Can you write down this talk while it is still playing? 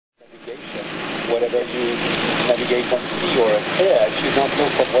wherever you navigate on sea or on air, if you don't know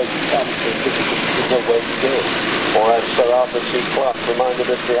from where you come, it's difficult to know where you go. Or as Sir Arthur C. Clarke reminded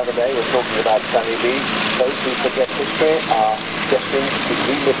us the other day, we're talking about Sammy B, those who forget history are destined to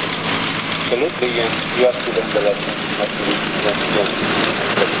relive it. Absolutely, and you have to learn the lesson.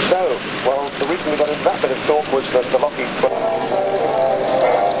 So, well, the reason we got into that bit of talk was that the Lockheed...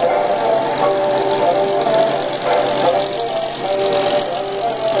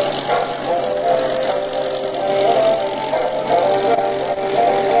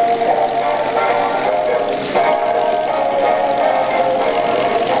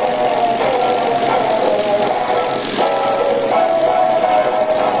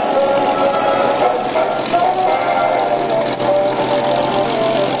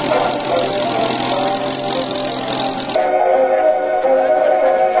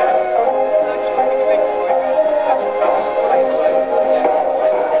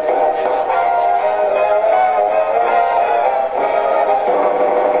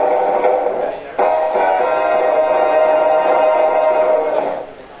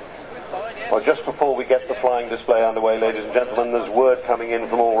 Just before we get the flying display underway, ladies and gentlemen, there's word coming in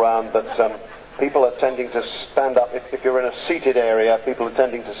from all round that people are tending to stand up. If you're in a seated area, people are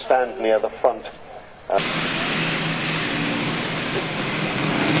tending to stand near the front.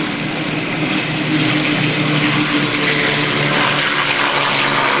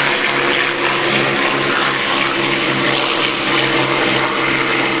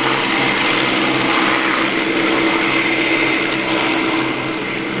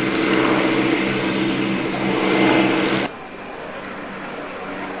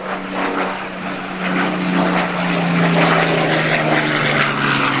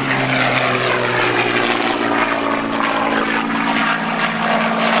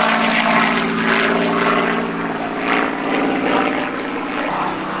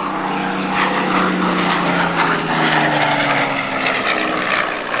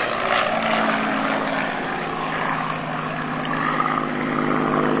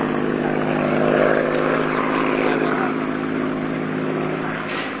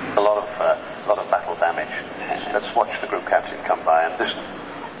 A lot of battle damage. Let's watch the group captain come by and listen.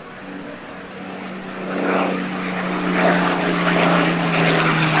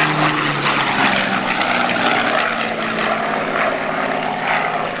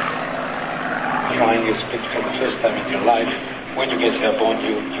 Flying is for the first time in your life. When you get airborne,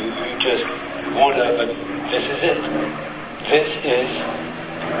 you just wonder, but this is it. This is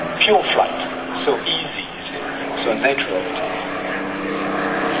pure flight. So easy it is. So natural it is.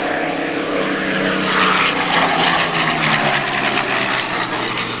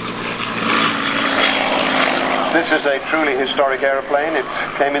 This is a truly historic aeroplane. It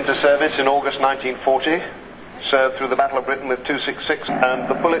came into service in August 1940, served through the Battle of Britain with 266, and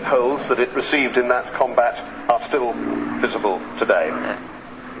the bullet holes that it received in that combat are still visible today.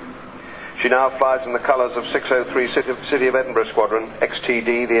 She now flies in the colours of 603 City of Edinburgh Squadron,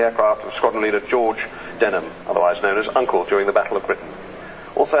 XTD, the aircraft of Squadron Leader George Denham, otherwise known as Uncle, during the Battle of Britain.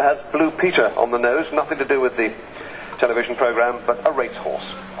 Also has Blue Peter on the nose, nothing to do with the television programme, but a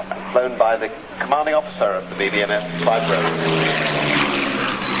racehorse, flown by the commanding officer of the BBMF, Clive Rose.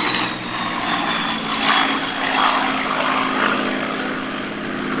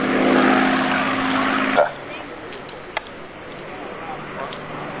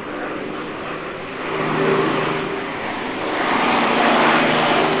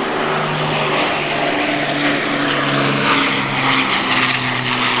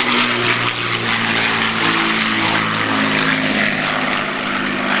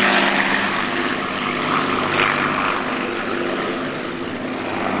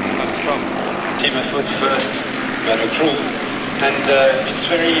 Team effort first, got a crew, and it's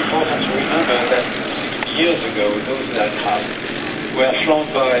very important to remember that 60 years ago those aircraft were flown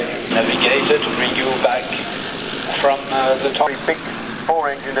by Navigator to bring you back from the top. Big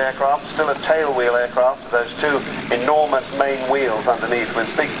four-engined aircraft, still a tailwheel aircraft, those two enormous main wheels underneath with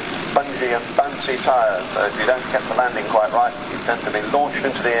big bungee and bouncy tyres, so if you don't get the landing quite right, you tend to be launched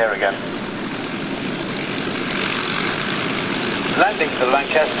into the air again. Landing the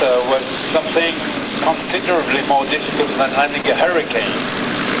Lancaster was something considerably more difficult than landing a Hurricane.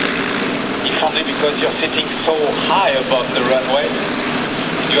 If only because you're sitting so high above the runway,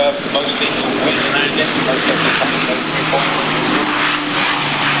 you have mostly to wind landing most of the time.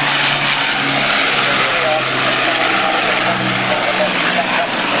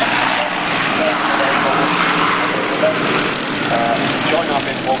 Join up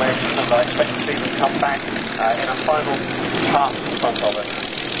in formation, and I expect to see them come back in a final pass in front of it.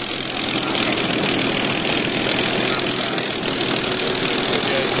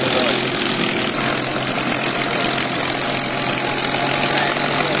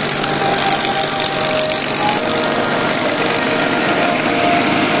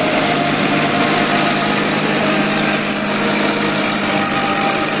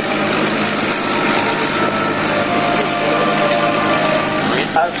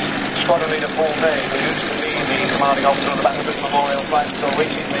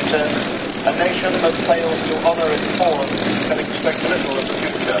 awaiting return. A nation that fails to honour its fallen can expect little of the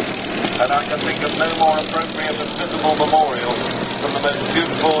future. And I can think of no more appropriate and visible memorial than the most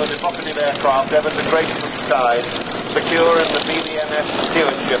beautiful and evocative aircraft ever to grace the skies, secure in the BDNF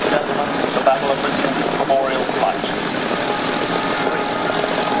stewardship element of the Battle of Britain Memorial Flight.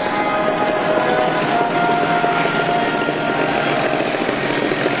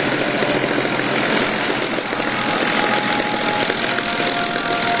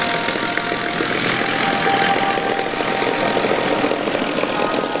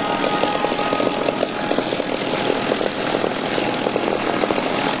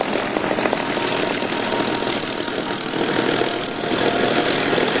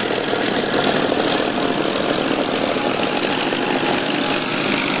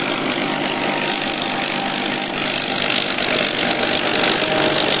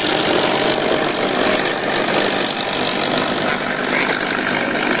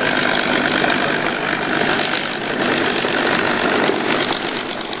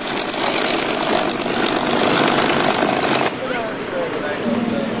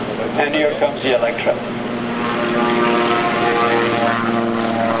 And here comes the Electra.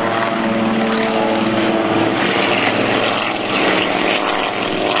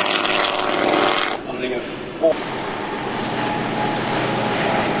 Only a 4.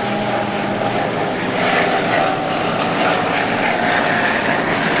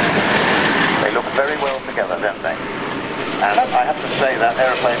 They look very well together, don't they? And I have to say that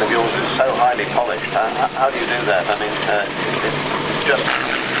aeroplane of yours is so highly polished. How do you do that? I mean, it's just...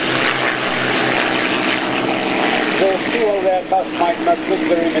 The steel aircraft might not look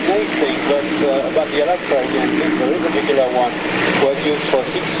very menacing, but about the Electra again, this very particular one was used for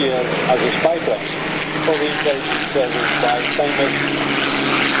 6 years as a spy plane for the intelligence service by famous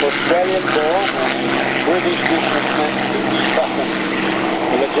Australian-born British businessman Sidney Cotton,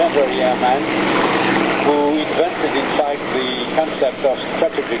 a legendary airman who invented, in fact, the concept of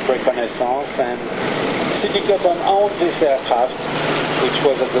strategic reconnaissance. And Sidney Cotton owned this aircraft, which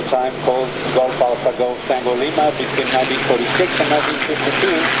was at the time called Golf Alpha Golf Tango Lima, between 1946 and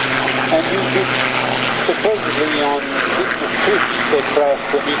 1952, and used it supposedly on business trips across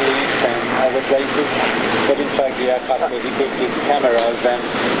the Middle East and other places. But in fact, the aircraft was equipped with cameras, and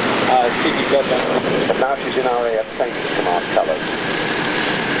Sidney Cotton... Now she's in our AF Training Command colours.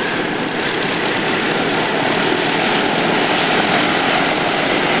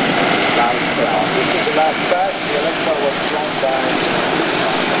 This is the last pass. The Electra was flown by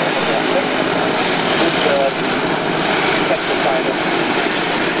the pilot.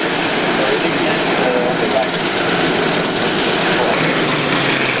 On the right.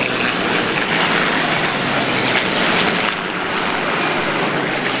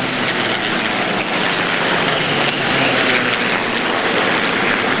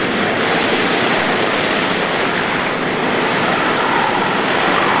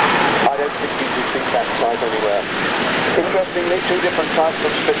 Anywhere. Interestingly, two different types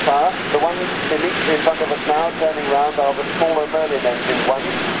of Spitfire. The ones immediately in front of us now, turning round, are the smaller Merlin engine ones.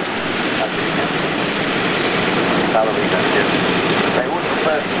 Ballerina engines. They always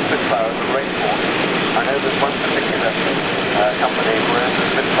refer to Spitfire as a rainforest. I know there's one particular company who owns a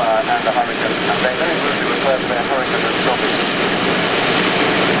Spitfire and a Hurricane, and they very rudely refer to their Hurricane as zombies.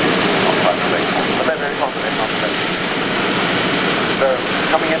 Not quite the rainforest, but they're very fond of it, not so. So,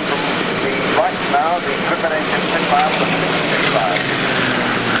 coming in from the right now, the Griffin engine Spitfire with a 665.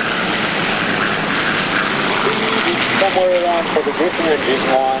 Speed is somewhere around, for the Griffin engine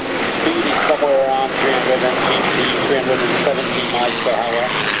one, speed is somewhere around 350, 370 miles per hour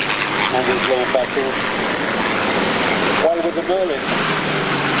on these low passes. While with the Merlin,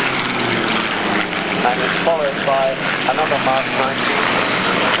 and it's followed by another Mark 19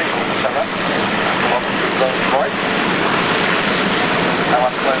 single seller, Rolls Royce. Now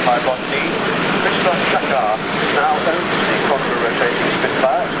I'm flown by Ron D. Christophe Chakar is now owns the contra-rotating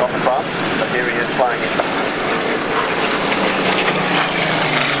Spitfire. It's gone to France, but here he is flying in